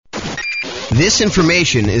This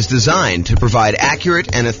information is designed to provide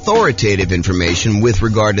accurate and authoritative information with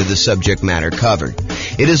regard to the subject matter covered.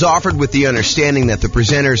 It is offered with the understanding that the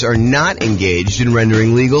presenters are not engaged in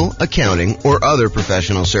rendering legal, accounting, or other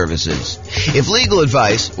professional services. If legal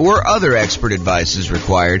advice or other expert advice is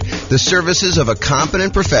required, the services of a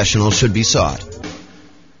competent professional should be sought.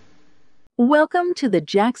 Welcome to the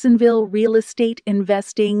Jacksonville Real Estate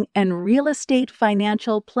Investing and Real Estate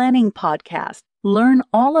Financial Planning Podcast. Learn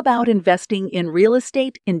all about investing in real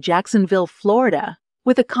estate in Jacksonville, Florida,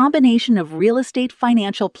 with a combination of real estate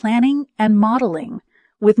financial planning and modeling,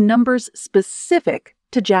 with numbers specific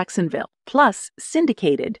to Jacksonville, plus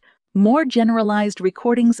syndicated, more generalized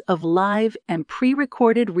recordings of live and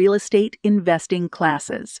pre-recorded real estate investing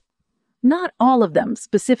classes. Not all of them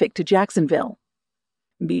specific to Jacksonville.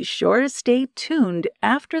 Be sure to stay tuned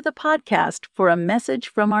after the podcast for a message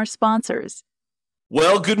from our sponsors.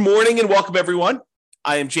 Well, good morning and welcome, everyone.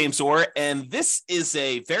 I am James Orr, and this is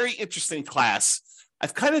a very interesting class.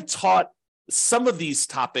 I've kind of taught some of these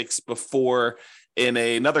topics before in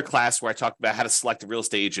another class where I talked about how to select a real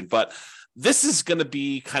estate agent, but this is going to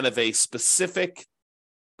be kind of a specific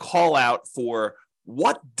call out for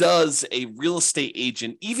what does a real estate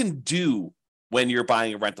agent even do when you're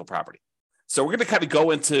buying a rental property. So we're going to kind of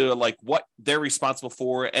go into like what they're responsible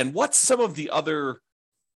for and what some of the other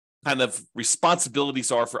kind of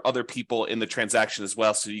responsibilities are for other people in the transaction as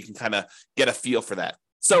well, so you can kind of get a feel for that.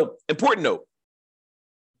 So, important note,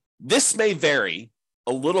 this may vary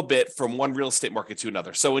a little bit from one real estate market to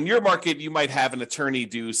another. So in your market, you might have an attorney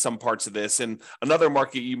do some parts of this, and another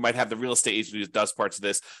market, you might have the real estate agent who does parts of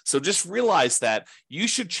this. So just realize that you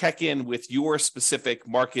should check in with your specific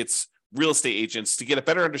market's real estate agents to get a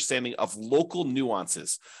better understanding of local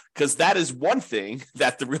nuances, because that is one thing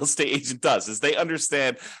that the real estate agent does, is they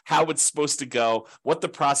understand how it's supposed to go, what the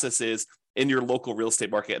process is in your local real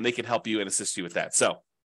estate market, and they can help you and assist you with that. So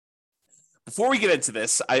before we get into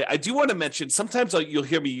this, I do want to mention, sometimes you'll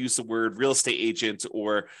hear me use the word real estate agent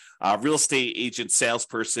or real estate agent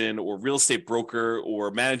salesperson or real estate broker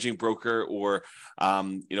or managing broker or,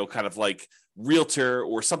 kind of like realtor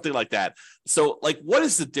or something like that. So like, what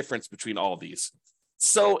is the difference between all of these?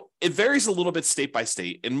 So it varies a little bit state by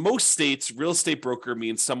state. In most states, real estate broker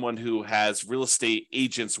means someone who has real estate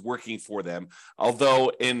agents working for them.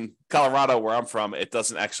 Although in Colorado, where I'm from, it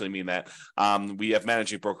doesn't actually mean that. We have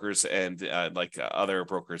managing brokers and other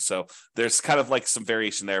brokers. So there's kind of like some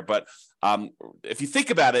variation there. But if you think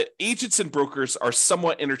about it, agents and brokers are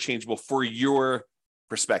somewhat interchangeable for your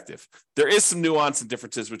perspective. There is some nuance and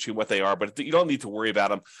differences between what they are, but you don't need to worry about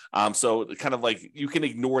them. So kind of like you can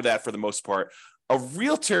ignore that for the most part. A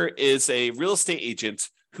realtor is a real estate agent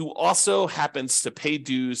who also happens to pay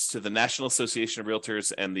dues to the National Association of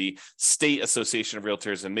Realtors and the State Association of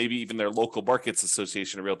Realtors, and maybe even their local markets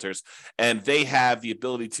association of realtors. And they have the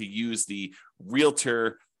ability to use the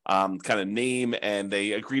realtor kind of name, and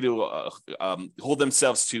they agree to hold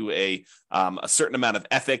themselves to a certain amount of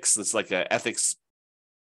ethics. It's like an ethics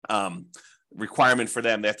requirement for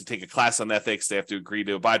them. They have to take a class on ethics. They have to agree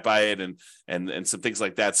to abide by it and some things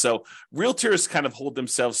like that. So realtors kind of hold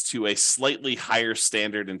themselves to a slightly higher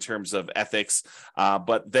standard in terms of ethics,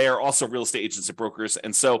 but they are also real estate agents and brokers.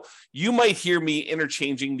 And so you might hear me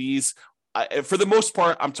interchanging these. For the most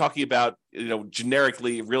part, I'm talking about,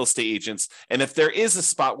 generically real estate agents. And if there is a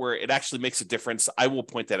spot where it actually makes a difference, I will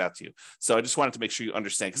point that out to you. So I just wanted to make sure you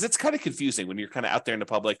understand, because it's kind of confusing when you're kind of out there in the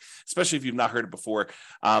public, especially if you've not heard it before.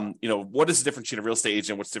 What is the difference between a real estate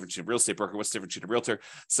agent? What's the difference between a real estate broker? What's the difference between a realtor?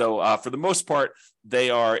 So for the most part, they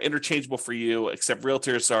are interchangeable for you, except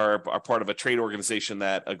realtors are part of a trade organization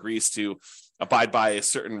that agrees to abide by a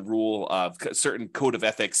certain rule, a certain code of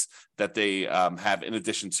ethics that they have in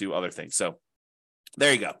addition to other things. So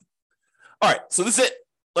there you go. All right, so this is it.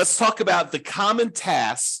 Let's talk about the common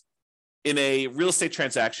tasks in a real estate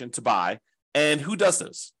transaction to buy and who does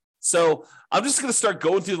those. So I'm just going to start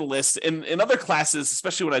going through the list. In other classes,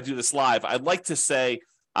 especially when I do this live, I'd like to say,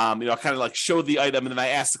 I kind of like show the item and then I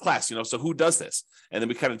ask the class, so who does this? And then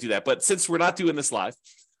we kind of do that. But since we're not doing this live,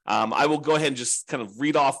 I will go ahead and just kind of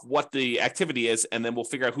read off what the activity is, and then we'll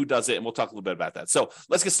figure out who does it, and we'll talk a little bit about that. So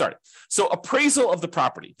let's get started. So appraisal of the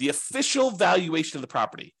property, the official valuation of the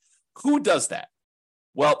property. Who does that?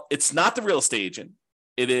 Well, it's not the real estate agent.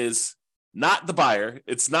 It is not the buyer.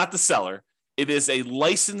 It's not the seller. It is a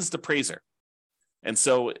licensed appraiser. And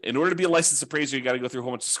so in order to be a licensed appraiser, you got to go through a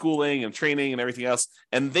whole bunch of schooling and training and everything else.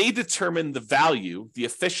 And they determine the value, the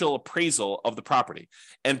official appraisal of the property.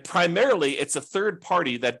 And primarily, it's a third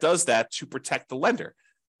party that does that to protect the lender.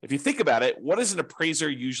 If you think about it, what is an appraiser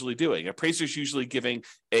usually doing? An appraiser is usually giving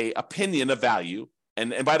an opinion of value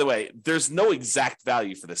And by the way, there's no exact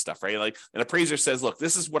value for this stuff, right? Like an appraiser says, look,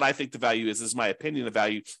 this is what I think the value is. This is my opinion of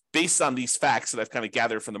value based on these facts that I've kind of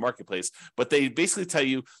gathered from the marketplace. But they basically tell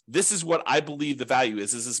you, this is what I believe the value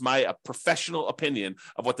is. This is my professional opinion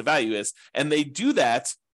of what the value is. And they do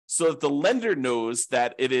that so that the lender knows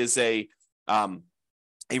that it is a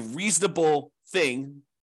reasonable thing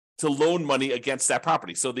to loan money against that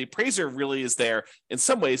property. So the appraiser really is there in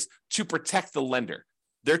some ways to protect the lender.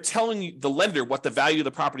 They're telling the lender what the value of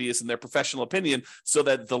the property is in their professional opinion, so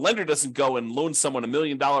that the lender doesn't go and loan someone $1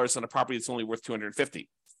 million on a property that's only worth $250,000.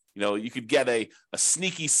 You could get a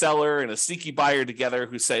sneaky seller and a sneaky buyer together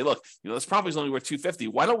who say, look, this property is only worth $250,000.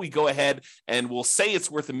 Why don't we go ahead and we'll say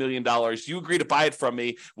it's worth $1 million. You agree to buy it from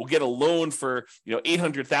me. We'll get a loan for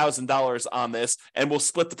 $800,000 on this, and we'll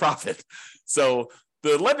split the profit. So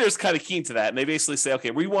the lender is kind of keen to that. And they basically say, okay,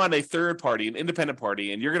 we want a third party, an independent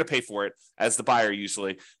party, and you're going to pay for it as the buyer,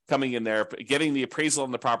 usually coming in there, getting the appraisal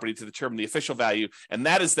on the property to determine the official value. And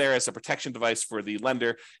that is there as a protection device for the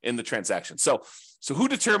lender in the transaction. So who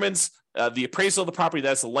determines the appraisal of the property?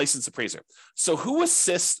 That's a licensed appraiser. So who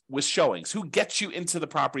assists with showings? Who gets you into the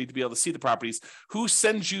property to be able to see the properties? Who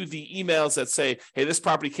sends you the emails that say, hey, this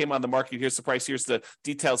property came on the market. Here's the price. Here's the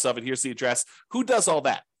details of it. Here's the address. Who does all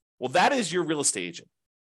that? Well, that is your real estate agent.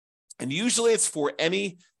 And usually it's for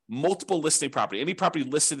any multiple listing property, any property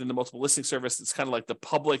listed in the multiple listing service. It's kind of like the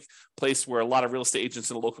public place where a lot of real estate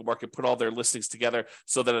agents in the local market put all their listings together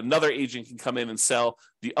so that another agent can come in and sell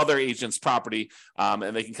the other agent's property.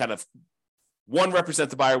 And they can kind of one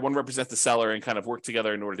represent the buyer, one represent the seller, and kind of work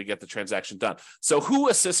together in order to get the transaction done. So who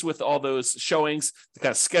assists with all those showings to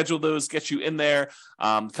kind of schedule those, get you in there,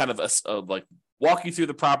 like walk you through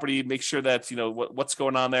the property, make sure that what's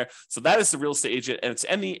going on there. So that is the real estate agent, and it's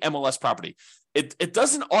any MLS property. It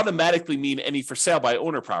doesn't automatically mean any for sale by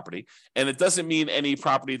owner property, and it doesn't mean any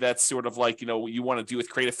property that's sort of like what you want to do with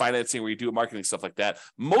creative financing, where you do marketing, stuff like that.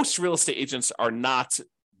 Most real estate agents are not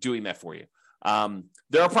doing that for you.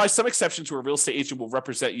 There are probably some exceptions where a real estate agent will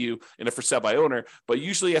represent you in a for sale by owner, but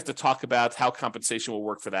usually you have to talk about how compensation will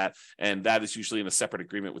work for that, and that is usually in a separate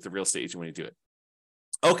agreement with the real estate agent when you do it.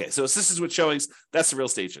 Okay, so this is with showings. That's the real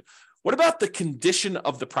estate agent. What about the condition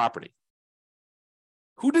of the property?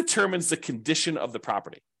 Who determines the condition of the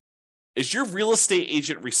property? Is your real estate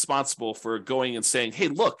agent responsible for going and saying, hey,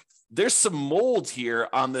 look, there's some mold here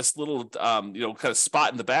on this little, kind of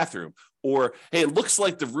spot in the bathroom, or, hey, it looks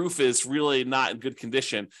like the roof is really not in good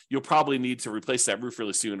condition. You'll probably need to replace that roof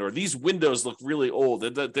really soon. Or these windows look really old.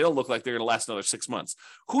 They'll look like they're going to last another 6 months.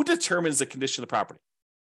 Who determines the condition of the property?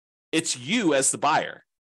 It's you as the buyer.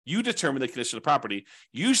 You determine the condition of the property,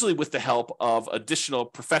 usually with the help of additional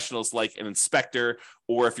professionals like an inspector,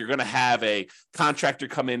 or if you're going to have a contractor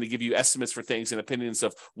come in to give you estimates for things and opinions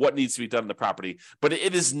of what needs to be done in the property. But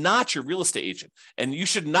it is not your real estate agent, and you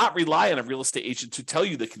should not rely on a real estate agent to tell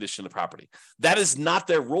you the condition of the property. That is not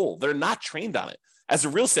their role. They're not trained on it. As a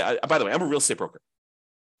real estate, by the way, I'm a real estate broker.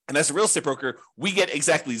 And as a real estate broker, we get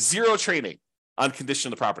exactly zero training on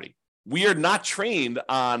condition of the property. We are not trained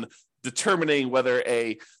on determining whether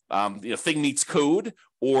a thing meets code,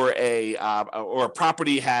 or a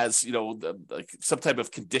property has like some type of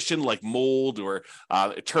condition like mold or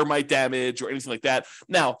termite damage or anything like that.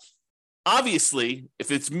 Now, obviously, if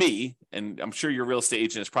it's me, and I'm sure your real estate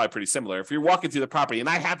agent is probably pretty similar, if you're walking through the property and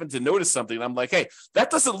I happen to notice something, and I'm like, hey, that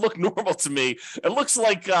doesn't look normal to me. It looks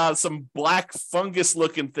like some black fungus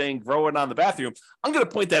looking thing growing on the bathroom. I'm going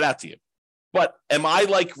to point that out to you. But am I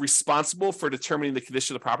responsible for determining the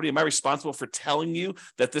condition of the property? Am I responsible for telling you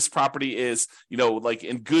that this property is,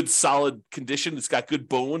 in good, solid condition? It's got good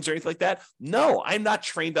bones or anything like that? No, I'm not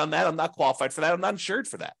trained on that. I'm not qualified for that. I'm not insured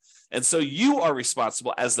for that. And so you are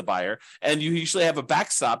responsible as the buyer, and you usually have a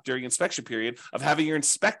backstop during inspection period of having your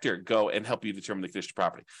inspector go and help you determine the condition of the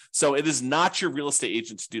property. So it is not your real estate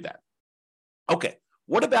agent to do that. Okay,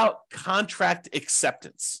 what about contract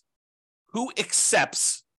acceptance? Who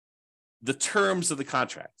accepts the terms of the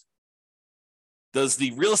contract? Does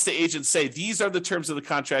the real estate agent say, these are the terms of the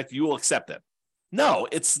contract, you will accept them? No,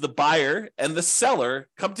 it's the buyer and the seller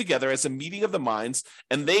come together as a meeting of the minds,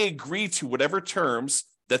 and they agree to whatever terms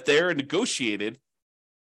that they're negotiated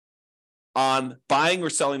on buying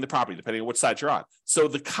or selling the property, depending on which side you're on. So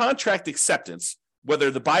the contract acceptance,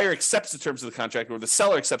 whether the buyer accepts the terms of the contract or the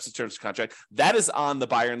seller accepts the terms of the contract, that is on the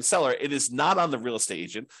buyer and the seller. It is not on the real estate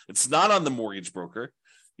agent. It's not on the mortgage broker.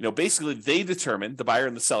 Basically, the buyer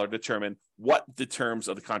and the seller determine what the terms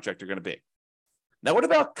of the contract are going to be. Now, what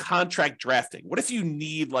about contract drafting? What if you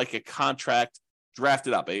need a contract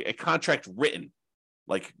drafted up, a contract written,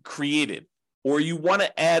 created, or you want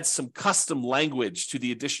to add some custom language to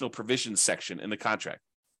the additional provisions section in the contract?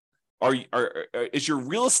 Is your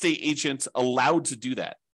real estate agent allowed to do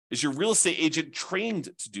that? Is your real estate agent trained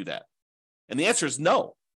to do that? And the answer is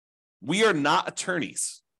no. We are not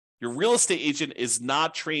attorneys. Your real estate agent is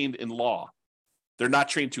not trained in law. They're not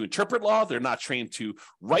trained to interpret law. They're not trained to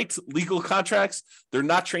write legal contracts. They're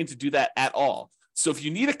not trained to do that at all. So if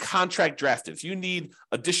you need a contract drafted, if you need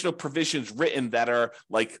additional provisions written that are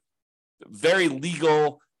like very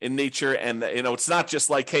legal in nature, and it's not just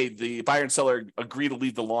like, hey, the buyer and seller agree to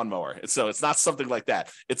leave the lawnmower. So it's not something like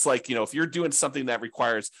that. It's like, if you're doing something that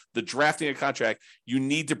requires the drafting of a contract, you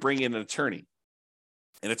need to bring in an attorney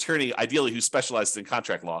ideally who specializes in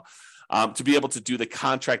contract law, to be able to do the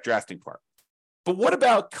contract drafting part. But what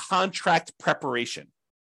about contract preparation?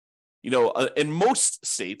 In most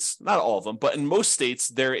states, not all of them, but in most states,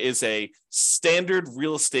 there is a standard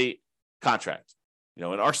real estate contract. In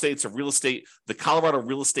our states, the Colorado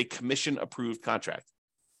Real Estate Commission approved contract.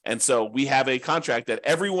 And so we have a contract that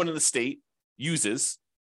everyone in the state uses.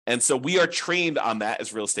 And so we are trained on that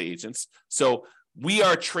as real estate agents. So we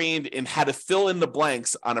are trained in how to fill in the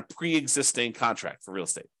blanks on a pre-existing contract for real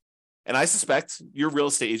estate. And I suspect your real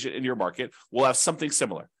estate agent in your market will have something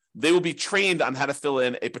similar. They will be trained on how to fill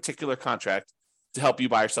in a particular contract to help you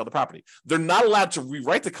buy or sell the property. They're not allowed to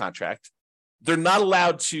rewrite the contract. They're not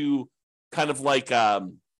allowed to kind of like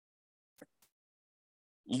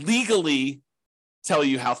legally tell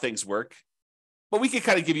you how things work. But we can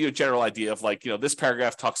kind of give you a general idea of like, this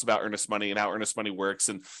paragraph talks about earnest money and how earnest money works.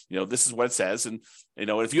 And, this is what it says. And,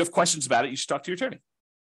 if you have questions about it, you should talk to your attorney.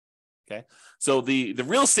 Okay. So the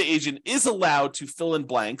real estate agent is allowed to fill in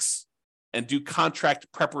blanks and do contract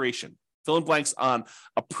preparation, fill in blanks on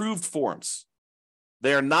approved forms.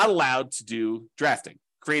 They are not allowed to do drafting,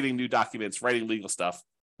 creating new documents, writing legal stuff.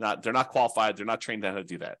 They're not qualified. They're not trained on how to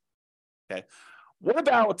do that. Okay. What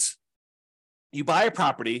about you buy a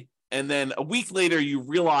property and then a week later you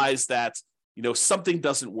realize that, something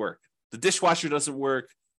doesn't work. The dishwasher doesn't work.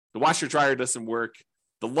 The washer dryer doesn't work.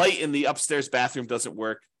 The light in the upstairs bathroom doesn't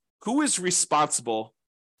work. Who is responsible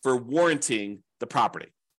for warranting the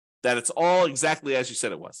property? That it's all exactly as you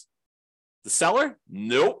said it was. The seller?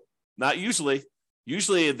 Nope, not usually.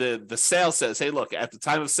 Usually the sale says, hey, look, at the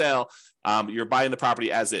time of sale, you're buying the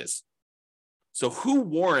property as is. So who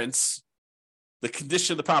warrants the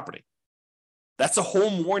condition of the property? That's a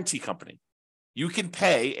home warranty company. You can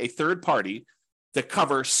pay a third party to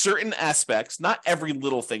cover certain aspects, not every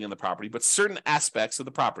little thing in the property, but certain aspects of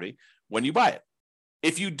the property when you buy it.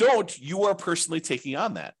 If you don't, you are personally taking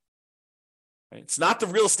on that. Right? It's not the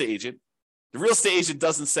real estate agent. The real estate agent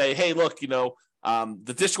doesn't say, hey, look,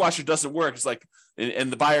 the dishwasher doesn't work. It's like,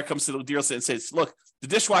 and the buyer comes to the deal and says, look, the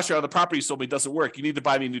dishwasher on the property you sold me doesn't work. You need to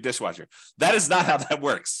buy me a new dishwasher. That is not how that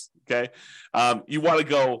works. Okay. You want to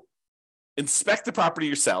go inspect the property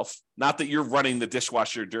yourself. Not that you're running the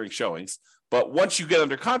dishwasher during showings, but once you get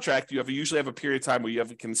under contract, you usually have a period of time where you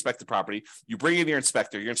can inspect the property. You bring in your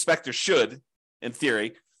inspector. Your inspector should, in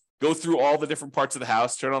theory, go through all the different parts of the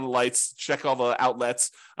house, turn on the lights, check all the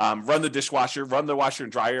outlets, run the dishwasher, run the washer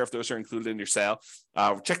and dryer if those are included in your sale,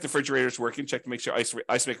 check the refrigerator's working, check to make sure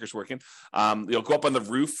ice maker's working. Go up on the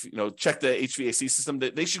roof, check the HVAC system.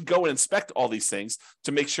 They should go and inspect all these things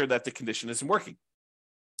to make sure that the condition isn't working.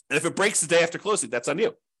 And if it breaks the day after closing, that's on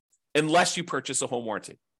you, unless you purchase a home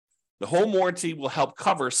warranty. The home warranty will help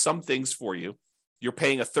cover some things for you. You're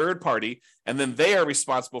paying a third party, and then they are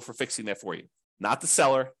responsible for fixing that for you. Not the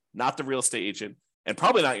seller, not the real estate agent, and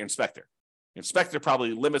probably not your inspector. Your inspector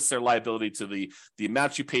probably limits their liability to the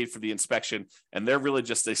amount you paid for the inspection, and they're really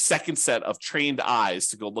just a second set of trained eyes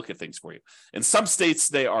to go look at things for you. In some states,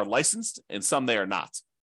 they are licensed, in some they are not.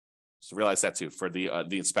 So realize that too for the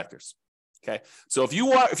inspectors. Okay, so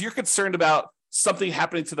if you're concerned about something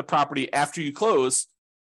happening to the property after you close,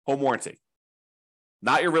 home warranty.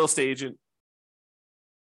 Not your real estate agent,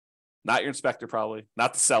 not your inspector, probably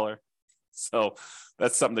not the seller. So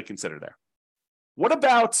that's something to consider there. What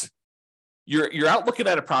about you're out looking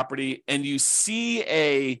at a property and you see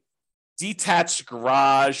a detached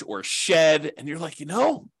garage or shed, and you're like,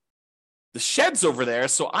 the shed's over there,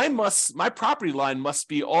 so my property line must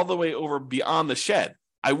be all the way over beyond the shed.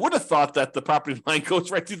 I would have thought that the property line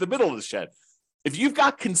goes right through the middle of the shed. If you've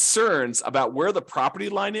got concerns about where the property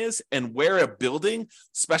line is and where a building,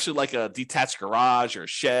 especially like a detached garage or a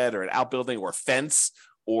shed or an outbuilding or a fence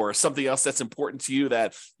or something else that's important to you,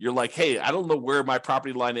 that you're like, hey, I don't know where my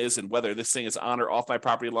property line is and whether this thing is on or off my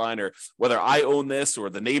property line, or whether I own this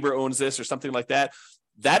or the neighbor owns this or something like that.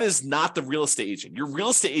 That is not the real estate agent. Your real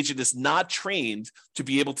estate agent is not trained to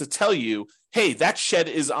be able to tell you, hey, that shed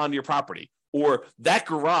is on your property, or that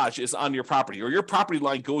garage is on your property, or your property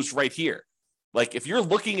line goes right here. Like if you're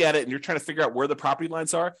looking at it and you're trying to figure out where the property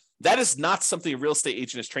lines are, that is not something a real estate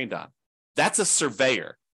agent is trained on. That's a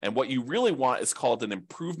surveyor. And what you really want is called an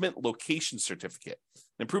improvement location certificate.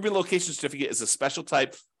 An improvement location certificate is a special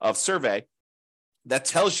type of survey that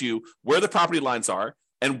tells you where the property lines are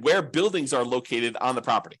and where buildings are located on the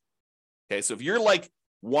property. Okay, so if you're like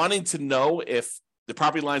wanting to know if the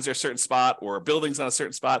property lines are a certain spot or a building's on a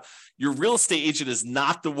certain spot, your real estate agent is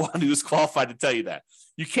not the one who's qualified to tell you that.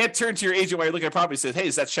 You can't turn to your agent while you're looking at property and say, hey,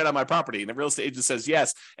 is that shed on my property? And the real estate agent says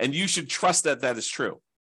yes, and you should trust that that is true.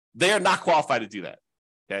 They are not qualified to do that.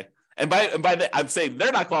 Okay. And by that, I'm saying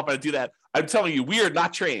they're not qualified to do that. I'm telling you, we are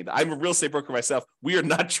not trained. I'm a real estate broker myself. We are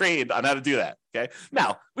not trained on how to do that. Okay.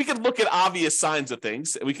 Now, we can look at obvious signs of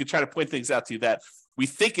things and we can try to point things out to you that we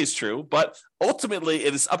think is true, but ultimately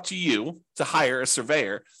it is up to you to hire a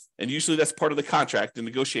surveyor. And usually that's part of the contract, the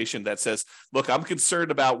negotiation that says, look, I'm concerned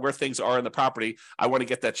about where things are in the property. I want to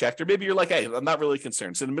get that checked. Or maybe you're like, hey, I'm not really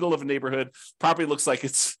concerned. It's in the middle of a neighborhood. Property looks like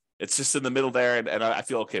it's just in the middle there. And I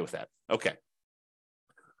feel okay with that. Okay.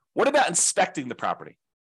 What about inspecting the property,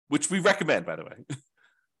 which we recommend, by the way?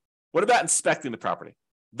 What about inspecting the property?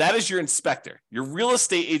 That is your inspector. Your real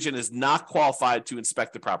estate agent is not qualified to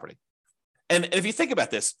inspect the property. And if you think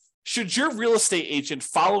about this, should your real estate agent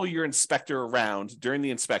follow your inspector around during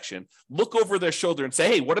the inspection, look over their shoulder and say,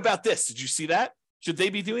 hey, what about this? Did you see that? Should they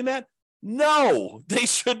be doing that? No, they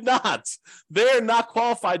should not. They're not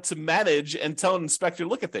qualified to manage and tell an inspector to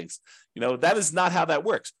look at things. That is not how that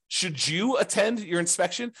works. Should you attend your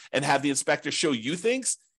inspection and have the inspector show you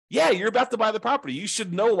things? Yeah, you're about to buy the property. You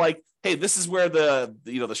should know, like, hey, this is where the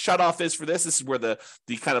shutoff is for this. This is where the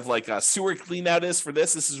kind of like sewer clean out is for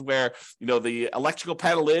this. This is where, the electrical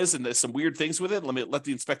panel is, and there's some weird things with it. Let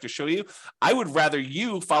the inspector show you. I would rather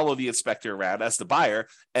you follow the inspector around as the buyer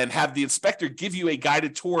and have the inspector give you a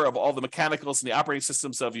guided tour of all the mechanicals and the operating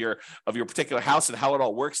systems of your particular house and how it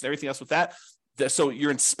all works and everything else with that. So your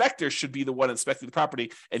inspector should be the one inspecting the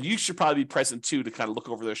property, and you should probably be present too to kind of look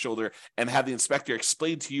over their shoulder and have the inspector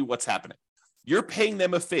explain to you what's happening. You're paying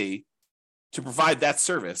them a fee to provide that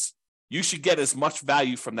service. You should get as much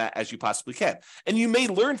value from that as you possibly can. And you may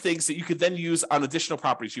learn things that you could then use on additional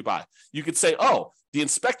properties you buy. You could say, oh, the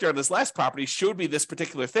inspector on this last property showed me this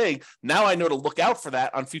particular thing. Now I know to look out for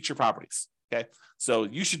that on future properties. Okay. So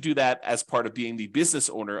you should do that as part of being the business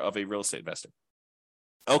owner of a real estate investor.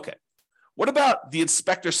 Okay. What about the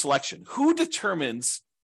inspector selection? Who determines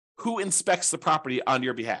who inspects the property on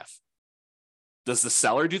your behalf? Does the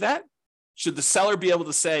seller do that? Should the seller be able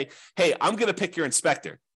to say, hey, I'm going to pick your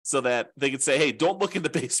inspector, so that they can say, hey, don't look in the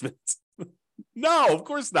basement? No, of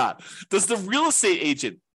course not. Does the real estate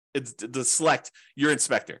agent select your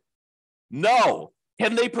inspector? No.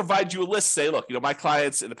 Can they provide you a list? Say, look, my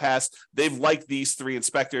clients in the past, they've liked these 3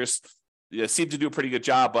 inspectors, seem to do a pretty good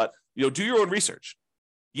job, but do your own research.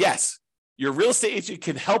 Yes. Your real estate agent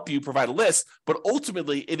can help you provide a list, but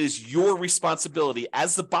ultimately it is your responsibility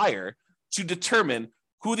as the buyer to determine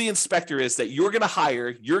who the inspector is that you're going to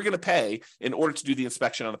hire, you're going to pay in order to do the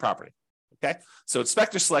inspection on the property. Okay? So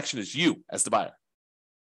inspector selection is you as the buyer.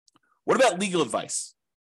 What about legal advice?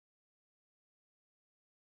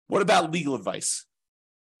 What about legal advice?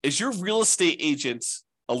 Is your real estate agent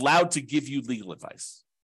allowed to give you legal advice?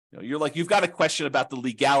 You're like, you've got a question about the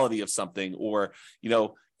legality of something, or,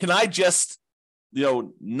 can I just,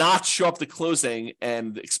 not show up to closing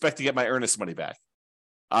and expect to get my earnest money back?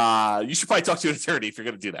 You should probably talk to an attorney if you're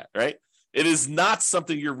going to do that, right? It is not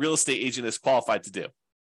something your real estate agent is qualified to do.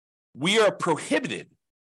 We are prohibited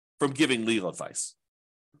from giving legal advice.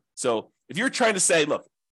 So if you're trying to say, look,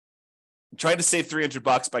 I'm trying to save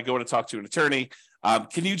 $300 by going to talk to an attorney,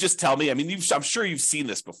 can you just tell me? I mean, I'm sure you've seen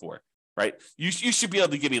this before, right? You should be able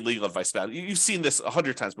to give me legal advice about it. You've seen this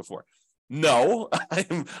 100 times before. No, I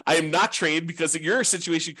am not trained, because your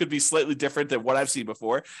situation could be slightly different than what I've seen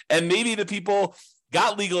before. And maybe the people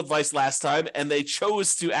got legal advice last time and they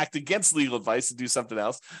chose to act against legal advice and do something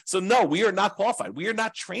else. So no, we are not qualified. We are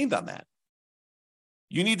not trained on that.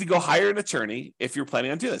 You need to go hire an attorney if you're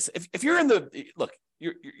planning on doing this. If you're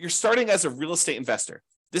you're starting as a real estate investor.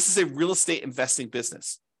 This is a real estate investing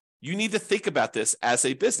business. You need to think about this as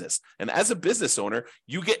a business. And as a business owner,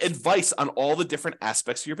 you get advice on all the different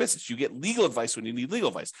aspects of your business. You get legal advice when you need legal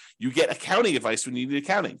advice. You get accounting advice when you need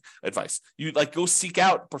accounting advice. You go seek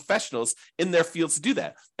out professionals in their fields to do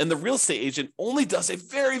that. And the real estate agent only does a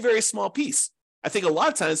very, very small piece. I think a lot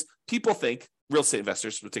of times people think, real estate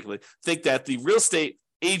investors particularly, think that the real estate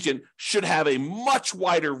agent should have a much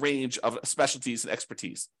wider range of specialties and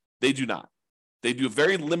expertise. They do not. They do a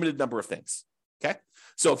very limited number of things. Okay.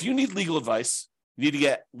 So if you need legal advice, you need to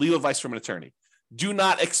get legal advice from an attorney. do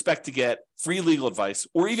not expect to get free legal advice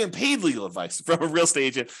or even paid legal advice from a real estate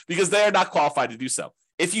agent because they are not qualified to do so.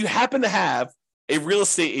 If you happen to have a real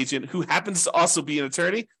estate agent who happens to also be an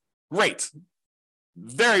attorney, great.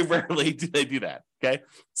 Very rarely do they do that, okay?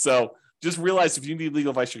 So just realize if you need legal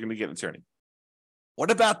advice, you're going to get an attorney.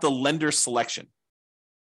 What about the lender selection?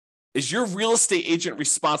 Is your real estate agent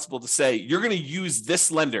responsible to say, you're going to use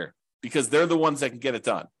this lender because they're the ones that can get it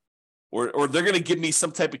done? Or they're going to give me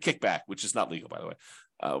some type of kickback, which is not legal, by the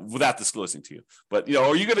way, without disclosing to you. But,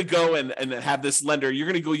 are you going to go and have this lender, you're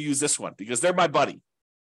going to go use this one because they're my buddy?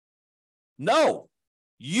 No,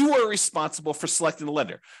 you are responsible for selecting the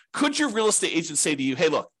lender. Could your real estate agent say to you, hey,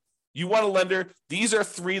 look, you want a lender? These are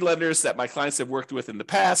 3 lenders that my clients have worked with in the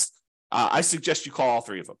past. I suggest you call all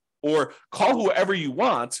 3 of them. Or call whoever you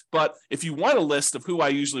want, but if you want a list of who I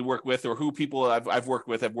usually work with or who people I've worked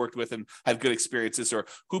with and had good experiences, or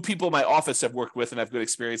who people in my office have worked with and have good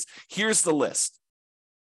experience, here's the list.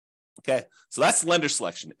 Okay, so that's lender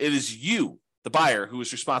selection. It is you, the buyer, who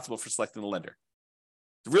is responsible for selecting the lender.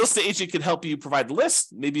 The real estate agent can help you provide the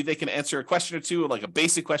list. Maybe they can answer a question or two, like a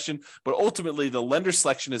basic question, but ultimately the lender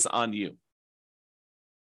selection is on you.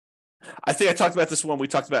 I think I talked about this when we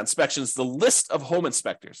talked about inspections, the list of home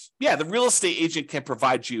inspectors. Yeah, the real estate agent can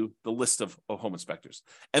provide you the list of home inspectors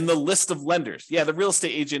and the list of lenders. Yeah, the real estate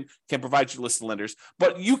agent can provide you a list of lenders,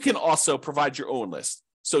 but you can also provide your own list.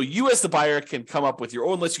 So you as the buyer can come up with your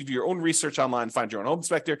own list. You do your own research online, find your own home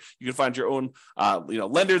inspector. You can find your own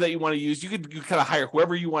lender that you want to use. You kind of hire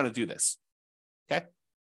whoever you want to do this. Okay.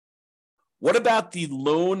 What about the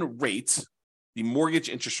loan rate, the mortgage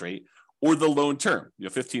interest rate, or the loan term,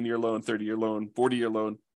 15-year loan, 30-year loan, 40-year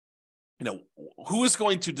loan? Who is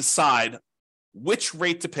going to decide which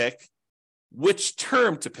rate to pick, which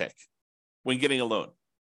term to pick when getting a loan?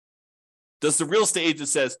 Does the real estate agent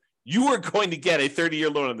says, you are going to get a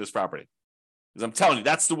 30-year loan on this property? Because I'm telling you,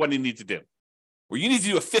 that's the one you need to do. Or you need to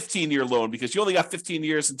do a 15-year loan because you only got 15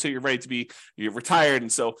 years until you're ready to be retired.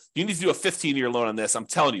 And so you need to do a 15-year loan on this. I'm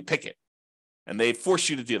telling you, pick it. And they force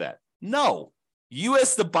you to do that. No, you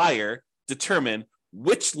as the buyer determine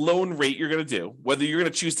which loan rate you're going to do, whether you're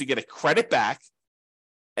going to choose to get a credit back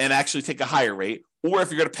and actually take a higher rate, or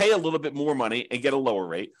if you're going to pay a little bit more money and get a lower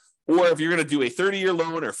rate, or if you're going to do a 30-year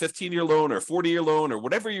loan or 15-year loan or 40-year loan or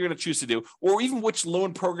whatever you're going to choose to do, or even which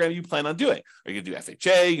loan program you plan on doing. Are you going to do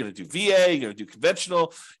FHA? You're going to do VA? You're going to do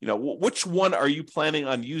conventional? Which one are you planning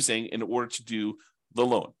on using in order to do the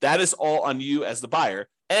loan? That is all on you as the buyer,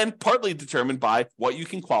 and partly determined by what you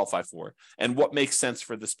can qualify for and what makes sense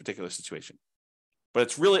for this particular situation. But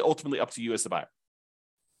it's really ultimately up to you as the buyer.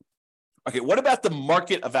 Okay, what about the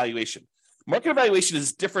market evaluation? Market evaluation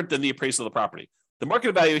is different than the appraisal of the property. The market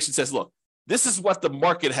evaluation says, look, this is what the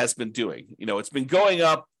market has been doing. It's been going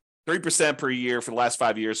up 3% per year for the last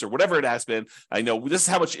 5 years or whatever it has been. I know this is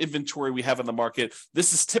how much inventory we have in the market.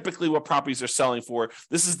 This is typically what properties are selling for.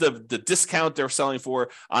 This is the discount they're selling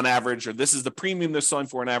for on average, or this is the premium they're selling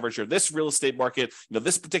for on average, or this real estate market,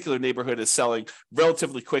 this particular neighborhood is selling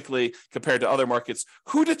relatively quickly compared to other markets.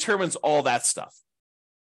 Who determines all that stuff?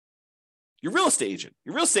 Your real estate agent.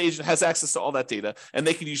 Your real estate agent has access to all that data, and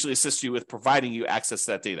they can usually assist you with providing you access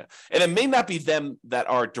to that data. And it may not be them that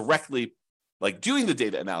are directly doing the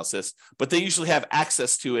data analysis, but they usually have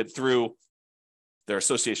access to it through their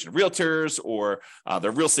association of realtors or their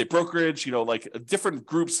real estate brokerage. Different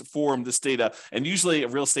groups form this data, and usually a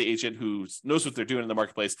real estate agent who knows what they're doing in the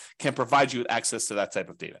marketplace can provide you with access to that type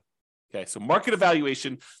of data. Okay, so market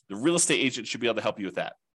evaluation, the real estate agent should be able to help you with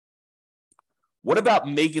that. What about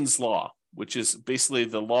Megan's Law, which is basically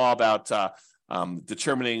the law about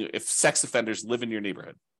determining if sex offenders live in your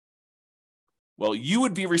neighborhood? Well, you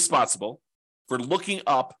would be responsible for looking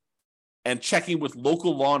up and checking with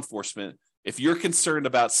local law enforcement if you're concerned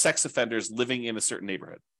about sex offenders living in a certain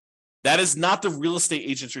neighborhood. That is not the real estate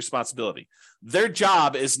agent's responsibility. Their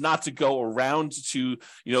job is not to go around to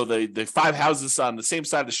the 5 houses on the same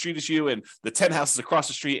side of the street as you and the 10 houses across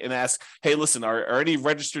the street and ask, hey, listen, are any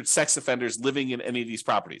registered sex offenders living in any of these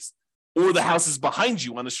properties? Or the houses behind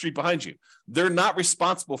you, on the street behind you. They're not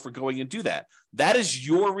responsible for going and do that. That is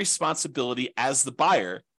your responsibility as the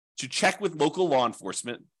buyer to check with local law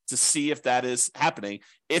enforcement to see if that is happening,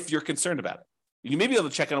 if you're concerned about it. You may be able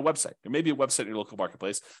to check on a website. There may be a website in your local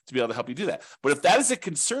marketplace to be able to help you do that. But if that is a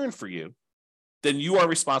concern for you, then you are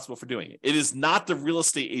responsible for doing it. It is not the real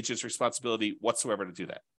estate agent's responsibility whatsoever to do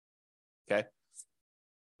that. Okay?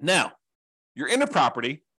 Now, you're in a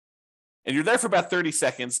property, and you're there for about 30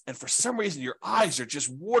 seconds, and for some reason, your eyes are just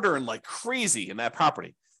watering like crazy in that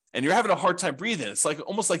property. and you're having a hard time breathing. It's like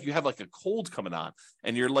almost like you have like a cold coming on,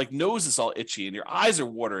 and your like nose is all itchy and your eyes are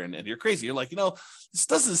watering and you're crazy. You're like, this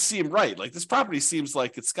doesn't seem right. Like this property seems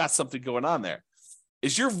like it's got something going on there.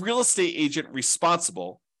 Is your real estate agent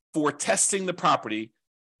responsible for testing the property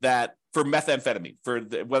for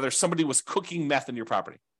methamphetamine, whether somebody was cooking meth in your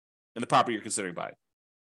property, in the property you're considering buying?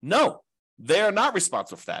 No, they are not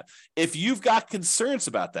responsible for that. If you've got concerns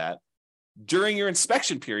about that during your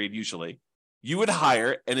inspection period, usually you would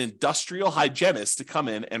hire an industrial hygienist to come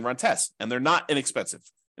in and run tests, and they're not inexpensive.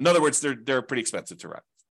 In other words, they're pretty expensive to run. I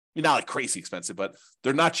mean, not like crazy expensive, but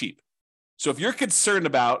they're not cheap. So if you're concerned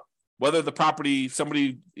about whether the property,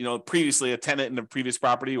 somebody, previously a tenant in the previous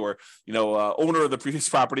property, or, owner of the previous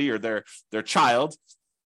property, or their child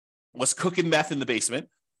was cooking meth in the basement,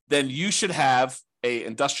 then you should have an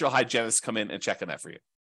industrial hygienist come in and check on that for you.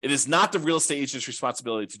 It is not the real estate agent's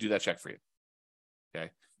responsibility to do that check for you. Okay.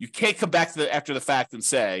 You can't come back after the fact and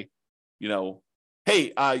say,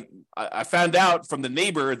 hey, I found out from the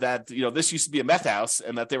neighbor that, this used to be a meth house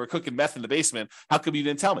and that they were cooking meth in the basement. How come you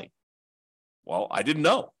didn't tell me? Well, I didn't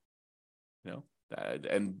know.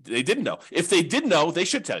 And they didn't know. If they did know, they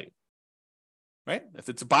should tell you, right? If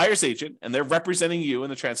it's a buyer's agent and they're representing you in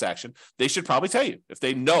the transaction, they should probably tell you if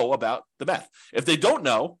they know about the meth. If they don't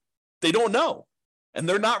know, they don't know. And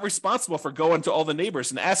they're not responsible for going to all the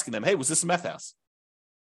neighbors and asking them, hey, was this a meth house?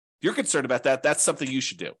 If you're concerned about that, that's something you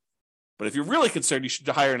should do. But if you're really concerned, you should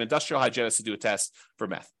hire an industrial hygienist to do a test for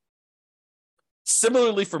meth.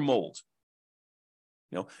 Similarly for mold.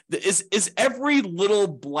 Is every little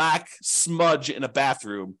black smudge in a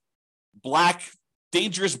bathroom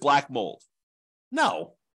dangerous black mold?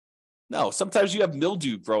 No. Sometimes you have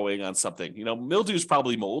mildew growing on something. Mildew is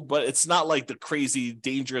probably mold, but it's not like the crazy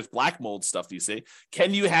dangerous black mold stuff you see.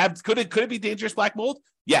 Could it be dangerous black mold?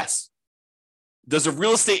 Yes. Does a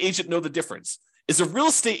real estate agent know the difference? Is a real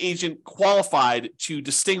estate agent qualified to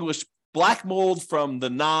distinguish black mold from the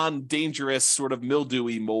non-dangerous sort of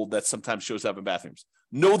mildewy mold that sometimes shows up in bathrooms?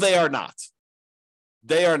 No, they are not.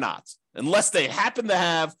 They are not. Unless they happen to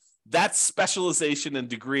have that specialization and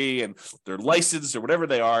degree and they're licensed or whatever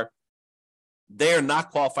they are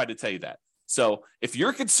not qualified to tell you that. So if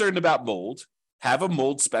you're concerned about mold, have a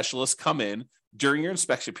mold specialist come in during your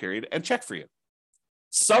inspection period and check for you.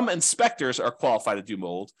 Some inspectors are qualified to do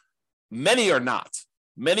mold. Many are not.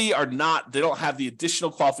 Many are not. They don't have the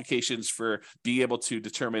additional qualifications for being able to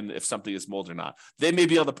determine if something is mold or not. They may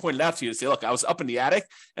be able to point it out to you and say, look, I was up in the attic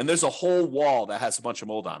and there's a whole wall that has a bunch of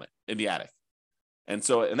mold on it in the attic. And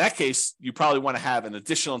so in that case, you probably want to have an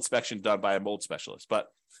additional inspection done by a mold specialist. But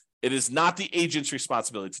it is not the agent's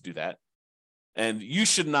responsibility to do that. And you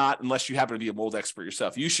should not, unless you happen to be a mold expert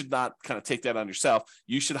yourself, you should not kind of take that on yourself.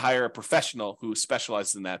 You should hire a professional who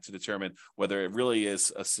specializes in that to determine whether it really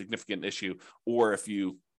is a significant issue or if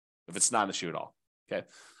it's not an issue at all. Okay.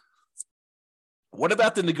 What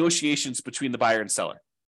about the negotiations between the buyer and seller?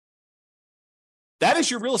 That is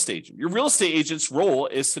your real estate agent. Your real estate agent's role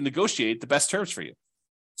is to negotiate the best terms for you.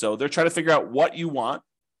 So they're trying to figure out what you want,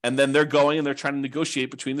 and then they're trying to negotiate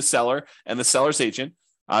between the seller and the seller's agent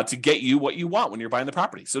to get you what you want when you're buying the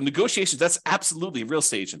property. So negotiations, that's absolutely a real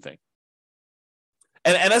estate agent thing.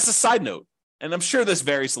 And as a side note, and I'm sure this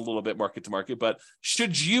varies a little bit market to market, but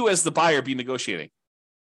should you as the buyer be negotiating?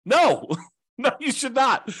 No, no, you should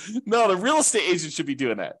not. No, the real estate agent should be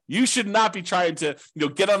doing that. You should not be trying to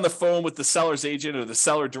get on the phone with the seller's agent or the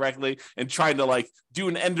seller directly and trying to do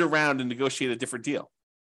an end around and negotiate a different deal.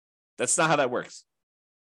 That's not how that works.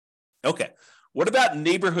 Okay, what about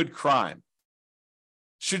neighborhood crime?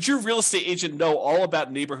 Should your real estate agent know all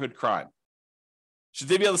about neighborhood crime? Should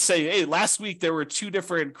they be able to say, hey, last week there were 2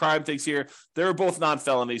 different crime things here. They were both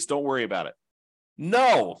non-felonies. Don't worry about it.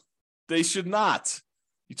 No, they should not.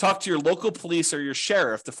 You talk to your local police or your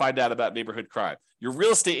sheriff to find out about neighborhood crime. Your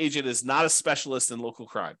real estate agent is not a specialist in local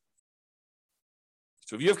crime.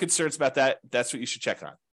 So if you have concerns about that, that's what you should check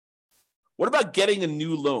on. What about getting a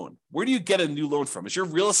new loan? Where do you get a new loan from? Is your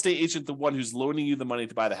real estate agent the one who's loaning you the money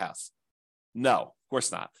to buy the house? No, of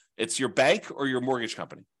course not. It's your bank or your mortgage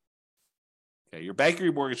company. Okay, your bank or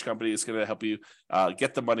your mortgage company is going to help you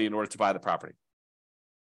get the money in order to buy the property.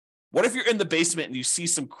 What if you're in the basement and you see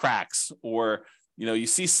some cracks, or you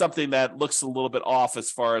see something that looks a little bit off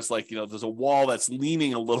as far as there's a wall that's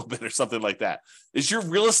leaning a little bit or something like that? Is your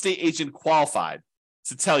real estate agent qualified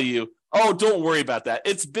to tell you, oh, don't worry about that,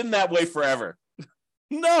 it's been that way forever?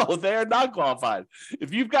 No, they are not qualified.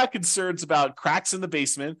 If you've got concerns about cracks in the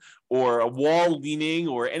basement or a wall leaning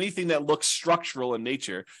or anything that looks structural in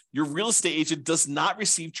nature, your real estate agent does not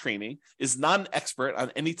receive training, is not an expert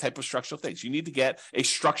on any type of structural things. You need to get a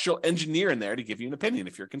structural engineer in there to give you an opinion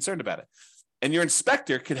if you're concerned about it. And your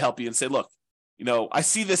inspector could help you and say, look, I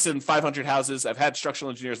see this in 500 houses. I've had structural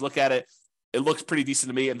engineers look at it. It looks pretty decent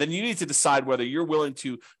to me. And then you need to decide whether you're willing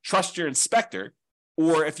to trust your inspector,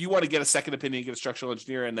 or if you want to get a second opinion, get a structural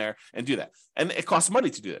engineer in there and do that. And it costs money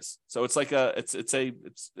to do this. So it's like it's a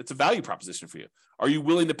value proposition for you. Are you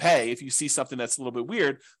willing to pay, if you see something that's a little bit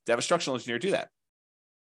weird, to have a structural engineer do that?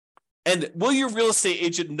 And will your real estate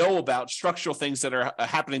agent know about structural things that are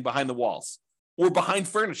happening behind the walls or behind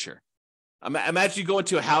furniture? Imagine you go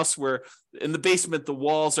into a house where in the basement, the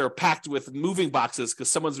walls are packed with moving boxes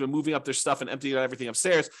because someone's been moving up their stuff and emptying out everything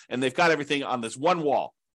upstairs, and they've got everything on this one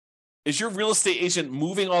wall. Is your real estate agent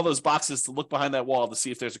moving all those boxes to look behind that wall to see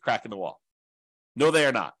if there's a crack in the wall? No, they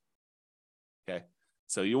are not. Okay.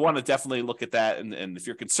 So you want to definitely look at that. And if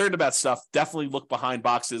you're concerned about stuff, definitely look behind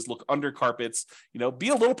boxes, look under carpets, be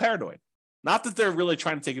a little paranoid. Not that they're really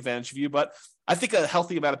trying to take advantage of you, but I think a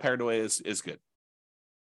healthy amount of paranoia is good.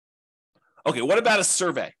 Okay, what about a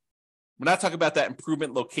survey? We're not talking about that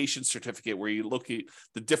improvement location certificate where you locate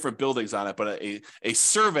the different buildings on it, but a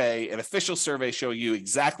survey, an official survey showing you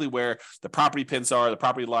exactly where the property pins are, the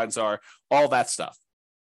property lines are, all that stuff.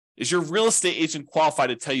 Is your real estate agent qualified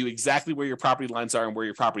to tell you exactly where your property lines are and where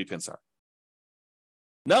your property pins are?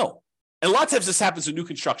 No. And a lot of times this happens with new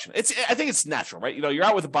construction. I think it's natural, right? You're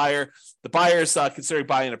out with a buyer. The buyer's considering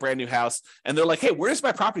buying a brand new house, and they're like, hey, where does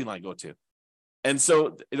my property line go to? And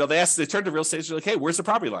so, they turn to real estate agent, they're like, hey, where's the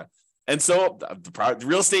property line? And so the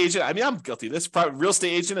real estate agent, I'm guilty of this, real estate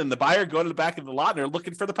agent and the buyer go to the back of the lot and they're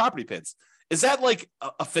looking for the property pins. Is that like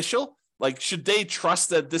official? Like, should they trust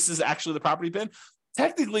that this is actually the property pin?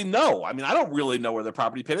 Technically, no. I don't really know where the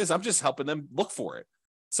property pin is. I'm just helping them look for it.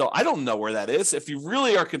 So I don't know where that is. If you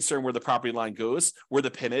really are concerned where the property line goes, where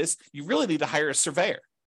the pin is, you really need to hire a surveyor.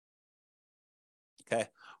 Okay.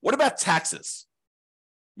 What about taxes?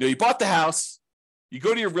 You bought the house. You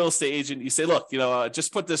go to your real estate agent, you say, look,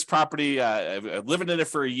 just put this property, I'm living in it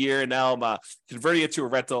for a year, and now I'm converting it to a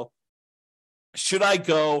rental. Should I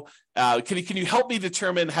go? Can you help me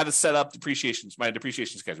determine how to set up my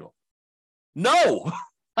depreciation schedule? No,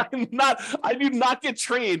 I do not get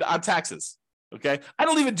trained on taxes. Okay. I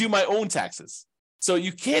don't even do my own taxes. So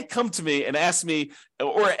you can't come to me and ask me,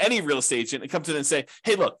 or any real estate agent, and come to them and say,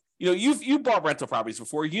 hey, look, you bought rental properties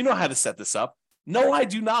before. You know how to set this up. No, I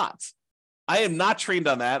do not. I am not trained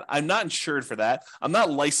on that. I'm not insured for that. I'm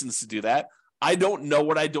not licensed to do that. I don't know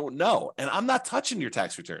what I don't know. And I'm not touching your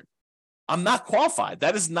tax return. I'm not qualified.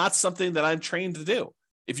 That is not something that I'm trained to do.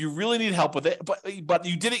 If you really need help with it, but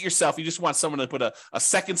you did it yourself, you just want someone to put a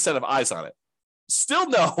second set of eyes on it. Still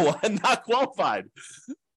no, I'm not qualified.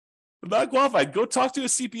 I'm not qualified. Go talk to a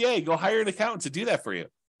CPA. Go hire an accountant to do that for you.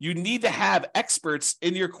 You need to have experts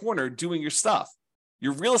in your corner doing your stuff.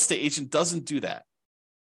 Your real estate agent doesn't do that.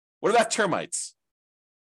 What about termites?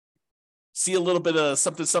 See a little bit of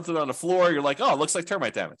something on the floor. You're like, oh, it looks like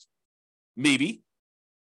termite damage. Maybe.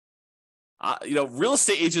 Real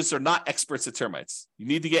estate agents are not experts at termites. You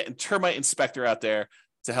need to get a termite inspector out there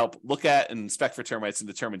to help look at and inspect for termites and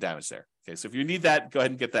determine damage there. Okay, so if you need that, go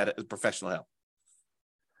ahead and get that as professional help.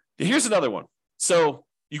 Here's another one. So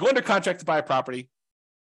you go under contract to buy a property.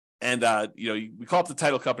 And, we call up the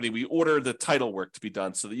title company. We order the title work to be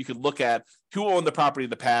done so that you can look at who owned the property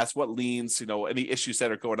in the past, what liens, any issues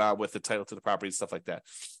that are going on with the title to the property and stuff like that.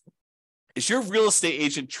 Is your real estate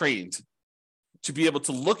agent trained to be able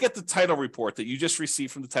to look at the title report that you just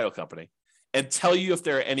received from the title company and tell you if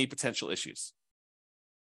there are any potential issues?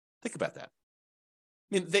 Think about that.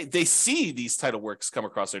 They see these title works come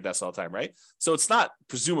across their desks all the time, right? So it's not,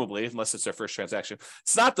 presumably, unless it's their first transaction,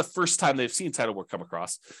 it's not the first time they've seen title work come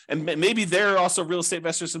across. And maybe they're also real estate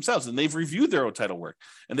investors themselves, and they've reviewed their own title work,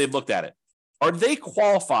 and they've looked at it. Are they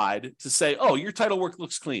qualified to say, oh, your title work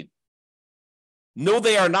looks clean? No,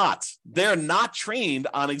 they are not. They're not trained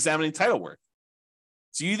on examining title work.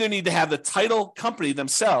 So you either need to have the title company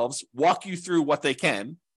themselves walk you through what they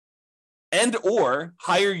can, and or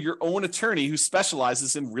hire your own attorney who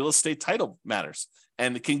specializes in real estate title matters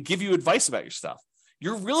and can give you advice about your stuff.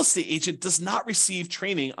 Your real estate agent does not receive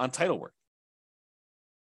training on title work.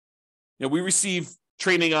 We receive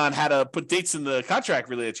training on how to put dates in the contract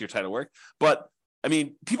related to your title work, but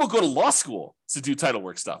people go to law school to do title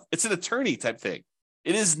work stuff. It's an attorney type thing.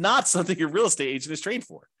 It is not something your real estate agent is trained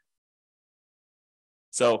for.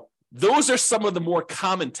 So those are some of the more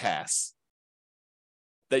common tasks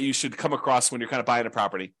that you should come across when you're kind of buying a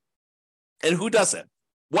property. And who doesn't?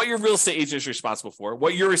 What your real estate agent is responsible for,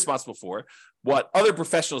 what you're responsible for, what other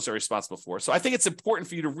professionals are responsible for. So I think it's important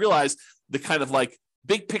for you to realize the kind of like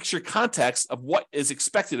big picture context of what is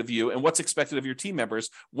expected of you and what's expected of your team members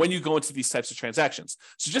when you go into these types of transactions.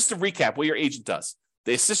 So just to recap what your agent does.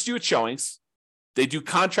 They assist you with showings. They do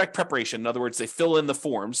contract preparation. In other words, they fill in the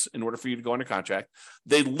forms in order for you to go under contract.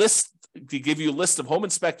 They give you a list of home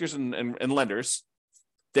inspectors and lenders.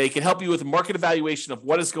 They can help you with market evaluation of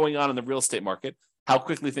what is going on in the real estate market, how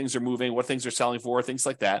quickly things are moving, what things are selling for, things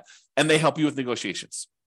like that. And they help you with negotiations.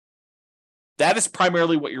 That is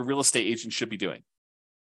primarily what your real estate agent should be doing,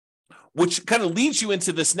 which kind of leads you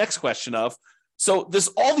into this next question of, so there's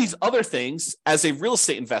all these other things as a real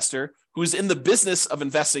estate investor who's in the business of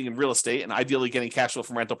investing in real estate and ideally getting cash flow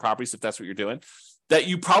from rental properties, if that's what you're doing, that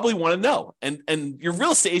you probably want to know. And your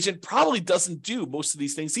real estate agent probably doesn't do most of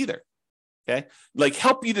these things either. Okay. Like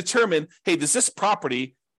help you determine, hey, does this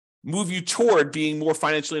property move you toward being more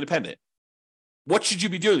financially independent? What should you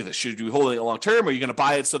be doing with this? Should you be holding it long term? Are you going to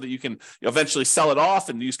buy it so that you can eventually sell it off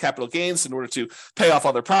and use capital gains in order to pay off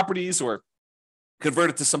other properties, or convert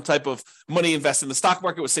it to some type of money invest in the stock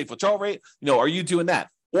market with safe withdrawal rate? Are you doing that?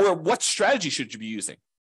 Or what strategy should you be using?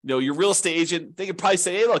 Your real estate agent, they could probably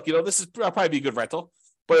say, hey, look, this is probably be a good rental.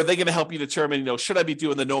 But are they going to help you determine, should I be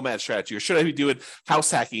doing the nomad strategy, or should I be doing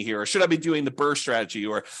house hacking here, or should I be doing the BRRRR strategy,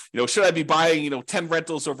 or should I be buying 10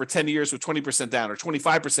 rentals over 10 years with 20% down, or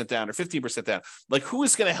 25% down, or 15% down? Like, who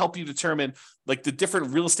is going to help you determine like the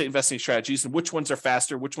different real estate investing strategies and which ones are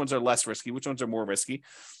faster, which ones are less risky, which ones are more risky?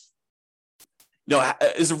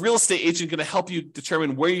 Is a real estate agent going to help you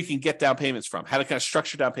determine where you can get down payments from, how to kind of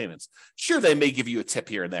structure down payments? Sure, they may give you a tip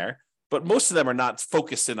here and there, but most of them are not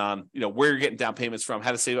focused in on, where you're getting down payments from,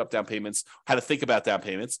 how to save up down payments, how to think about down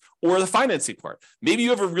payments, or the financing part. Maybe you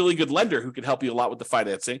have a really good lender who can help you a lot with the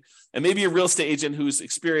financing, and maybe a real estate agent who's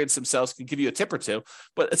experienced themselves can give you a tip or two,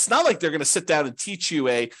 but it's not like they're going to sit down and teach you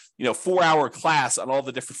a, 4-hour class on all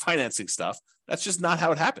the different financing stuff. That's just not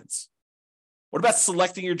how it happens. What about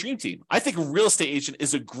selecting your dream team? I think a real estate agent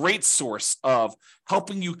is a great source of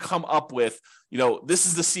helping you come up with, this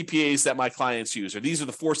is the CPAs that my clients use, or these are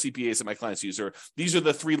the 4 CPAs that my clients use, or these are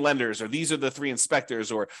the 3 lenders, or these are the 3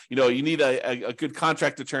 inspectors, or, you need a good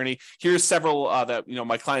contract attorney. Here's several that,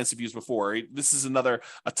 my clients have used before. This is a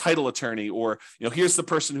title attorney, or, here's the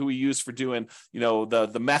person who we use for doing,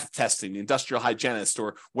 the meth testing, the industrial hygienist,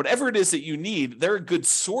 or whatever it is that you need. They're a good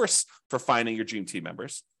source for finding your dream team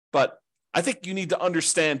members. But I think you need to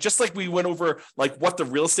understand, just like we went over like what the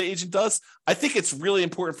real estate agent does, I think it's really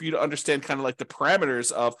important for you to understand kind of like the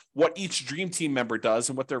parameters of what each dream team member does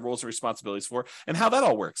and what their roles and responsibilities for, and how that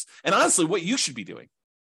all works. And honestly, what you should be doing,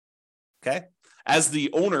 okay, as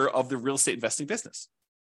the owner of the real estate investing business.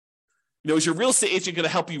 Is your real estate agent going to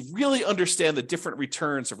help you really understand the different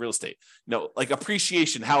returns of real estate? Like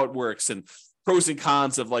appreciation, how it works, and pros and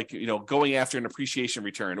cons of like, going after an appreciation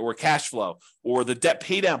return, or cash flow, or the debt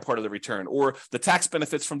pay down part of the return, or the tax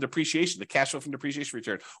benefits from depreciation, the cash flow from depreciation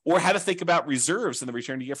return, or how to think about reserves and the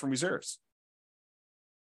return you get from reserves.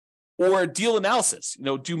 Or deal analysis.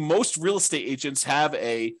 Do most real estate agents have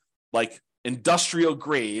a like industrial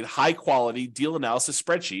grade, high quality deal analysis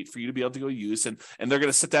spreadsheet for you to be able to go use? And they're going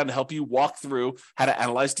to sit down and help you walk through how to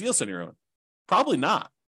analyze deals on your own? Probably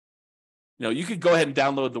not. You could go ahead and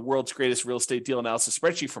download the world's greatest real estate deal analysis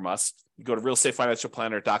spreadsheet from us. You go to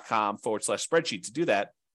realestatefinancialplanner.com/spreadsheet to do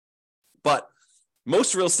that. But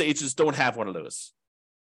most real estate agents don't have one of those.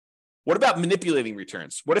 What about manipulating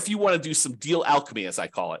returns? What if you want to do some deal alchemy, as I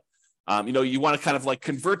call it? You want to kind of like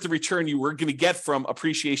convert the return you were going to get from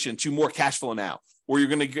appreciation to more cash flow now, or you're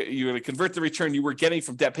going to convert the return you were getting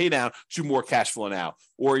from debt pay down to more cash flow now,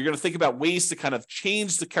 or you're going to think about ways to kind of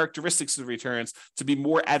change the characteristics of the returns to be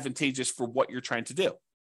more advantageous for what you're trying to do.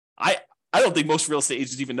 I don't think most real estate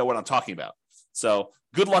agents even know what I'm talking about. So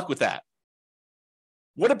good luck with that.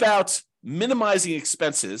 What about minimizing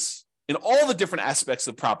expenses in all the different aspects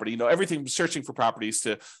of property? Everything from searching for properties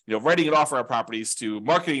to, writing an offer on properties, to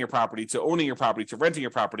marketing your property, to owning your property, to renting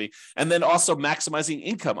your property, and then also maximizing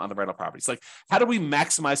income on the rental properties. Like, how do we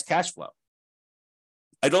maximize cash flow?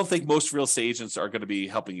 I don't think most real estate agents are going to be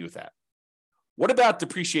helping you with that. What about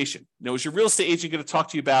depreciation? Is your real estate agent going to talk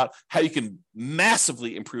to you about how you can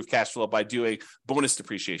massively improve cash flow by doing bonus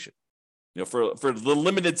depreciation? For the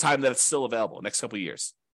limited time that it's still available, next couple of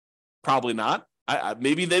years? Probably not.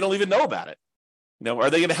 Maybe they don't even know about it. Are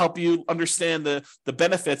they going to help you understand the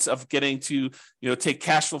benefits of getting to, take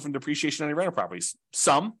cash flow from depreciation on your rental properties?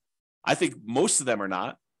 Some. I think most of them are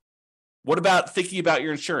not. What about thinking about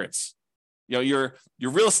your insurance? Your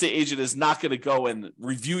real estate agent is not going to go and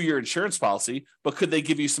review your insurance policy, but could they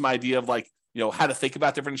give you some idea of like, how to think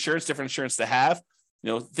about different insurance to have,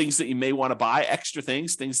 things that you may want to buy, extra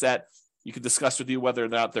things that you could discuss with you whether or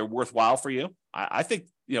not they're worthwhile for you? I think,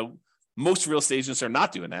 most real estate agents are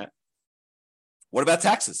not doing that. What about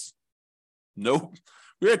taxes? No,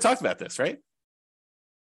 we already talked about this, right?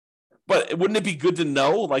 But wouldn't it be good to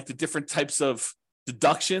know like the different types of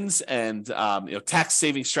deductions and tax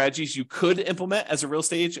saving strategies you could implement as a real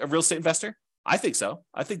estate investor? I think so.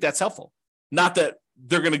 I think that's helpful. Not that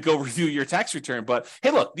they're going to go review your tax return, but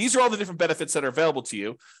hey, look, these are all the different benefits that are available to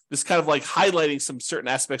you. This kind of like highlighting some certain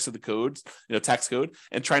aspects of the code, tax code,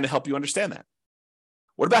 and trying to help you understand that.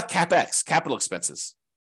 What about CapEx, capital expenses?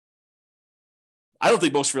 I don't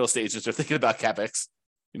think most real estate agents are thinking about CapEx,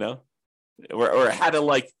 or how to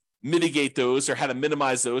like mitigate those, or how to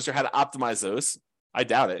minimize those, or how to optimize those. I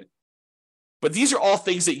doubt it. But these are all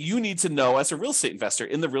things that you need to know as a real estate investor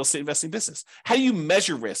in the real estate investing business. How do you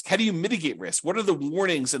measure risk? How do you mitigate risk? What are the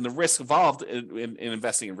warnings and the risks involved in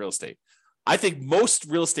investing in real estate? I think most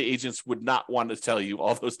real estate agents would not want to tell you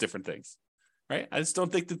all those different things, right? I just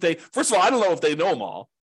don't think that first of all, I don't know if they know them all.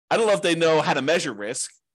 I don't know if they know how to measure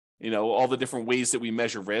risk. All the different ways that we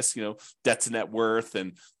measure risk, debt to net worth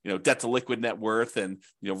and, debt to liquid net worth and,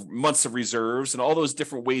 months of reserves and all those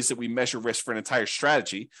different ways that we measure risk for an entire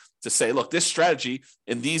strategy to say, look, this strategy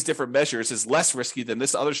in these different measures is less risky than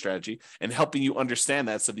this other strategy, and helping you understand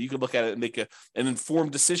that so that you can look at it and make an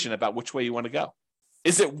informed decision about which way you want to go.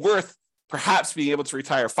 Is it worth perhaps being able to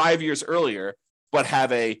retire 5 years earlier, but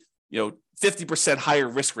have a, 50% higher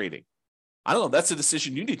risk rating? I don't know. That's a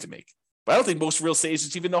decision you need to make. But I don't think most real estate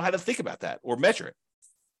agents even know how to think about that or measure it.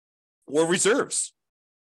 Or reserves.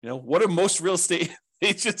 What do most real estate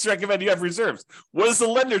agents recommend you have reserves? What is the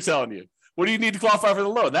lender telling you? What do you need to qualify for the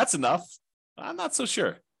loan? That's enough. I'm not so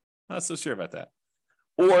sure. Not so sure about that.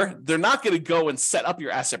 Or they're not going to go and set up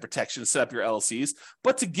your asset protection, set up your LLCs,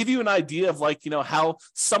 but to give you an idea of how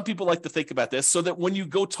some people like to think about this, so that when you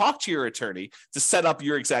go talk to your attorney to set up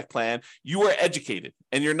your exact plan, you are educated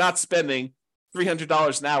and you're not spending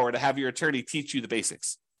 $300 an hour to have your attorney teach you the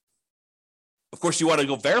basics. Of course, you want to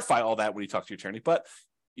go verify all that when you talk to your attorney, but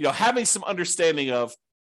having some understanding of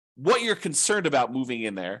what you're concerned about moving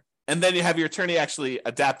in there, and then you have your attorney actually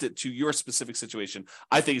adapt it to your specific situation,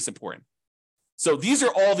 I think is important. So these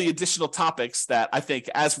are all the additional topics that I think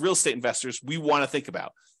as real estate investors, we want to think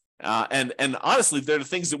about. And honestly, they're the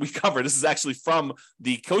things that we cover. This is actually from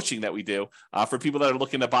the coaching that we do for people that are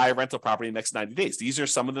looking to buy a rental property in the next 90 days. These are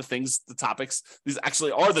some of the things, the topics. These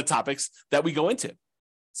actually are the topics that we go into.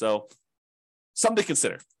 So something to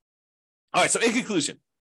consider. All right. So in conclusion,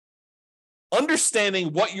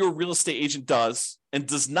 understanding what your real estate agent does and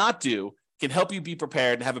does not do can help you be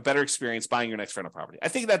prepared and have a better experience buying your next rental property. I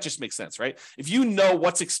think that just makes sense, right? If you know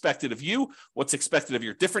what's expected of you, what's expected of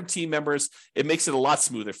your different team members, it makes it a lot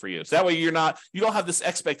smoother for you. So that way you don't have this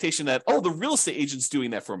expectation that, oh, the real estate agent's doing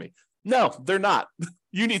that for me. No, they're not.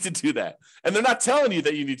 You need to do that. And they're not telling you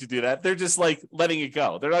that you need to do that. They're just like letting it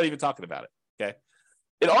go. They're not even talking about it, okay?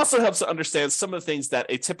 It also helps to understand some of the things that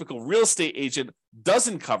a typical real estate agent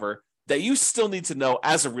doesn't cover that you still need to know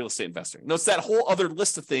as a real estate investor. It's that whole other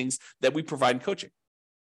list of things that we provide in coaching.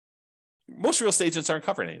 Most real estate agents aren't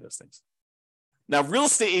covering any of those things. Now, real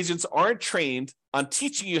estate agents aren't trained on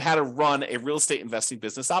teaching you how to run a real estate investing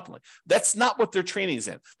business optimally. That's not what their training is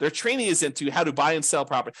in. Their training is into how to buy and sell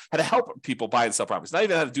property, how to help people buy and sell properties, not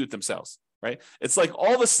even how to do it themselves, right? It's like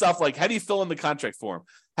all this stuff, like how do you fill in the contract form?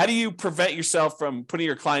 How do you prevent yourself from putting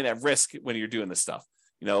your client at risk when you're doing this stuff?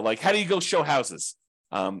 Like how do you go show houses?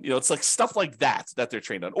 It's like stuff like that they're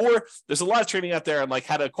trained on. Or there's a lot of training out there on like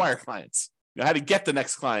how to acquire clients, how to get the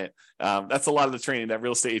next client. That's a lot of the training that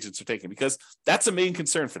real estate agents are taking because that's a main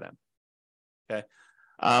concern for them. Okay.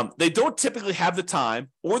 They don't typically have the time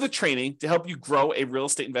or the training to help you grow a real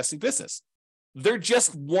estate investing business. They're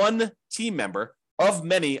just one team member of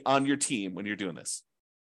many on your team when you're doing this.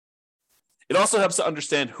 It also helps to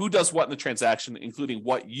understand who does what in the transaction, including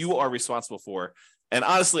what you are responsible for. And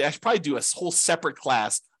honestly, I should probably do a whole separate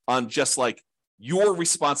class on just like your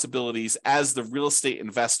responsibilities as the real estate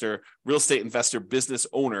investor business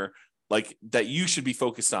owner, like that you should be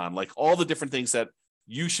focused on, like all the different things that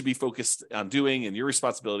you should be focused on doing and your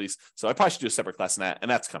responsibilities. So I probably should do a separate class on that, and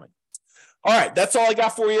that's coming. All right, that's all I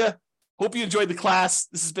got for you. Hope you enjoyed the class.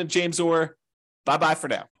 This has been James Orr. Bye-bye for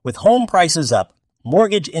now. With home prices up,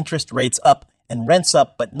 mortgage interest rates up, and rents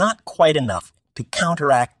up, but not quite enough to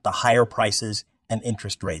counteract the higher prices and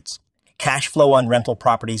interest rates, cash flow on rental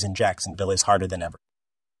properties in Jacksonville is harder than ever.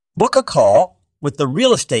 Book a call with the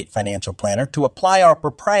Real Estate Financial Planner to apply our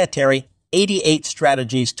proprietary 88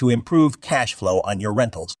 strategies to improve cash flow on your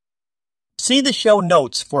rentals. See the show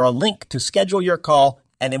notes for a link to schedule your call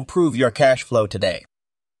and improve your cash flow today.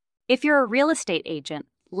 If you're a real estate agent,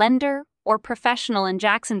 lender, or professional in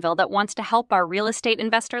Jacksonville that wants to help our real estate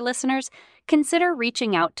investor listeners, consider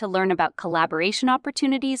reaching out to learn about collaboration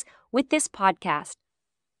opportunities with this podcast.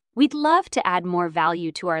 We'd love to add more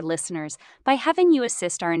value to our listeners by having you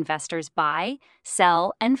assist our investors buy,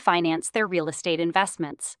 sell, and finance their real estate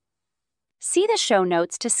investments. See the show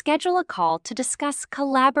notes to schedule a call to discuss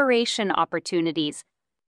collaboration opportunities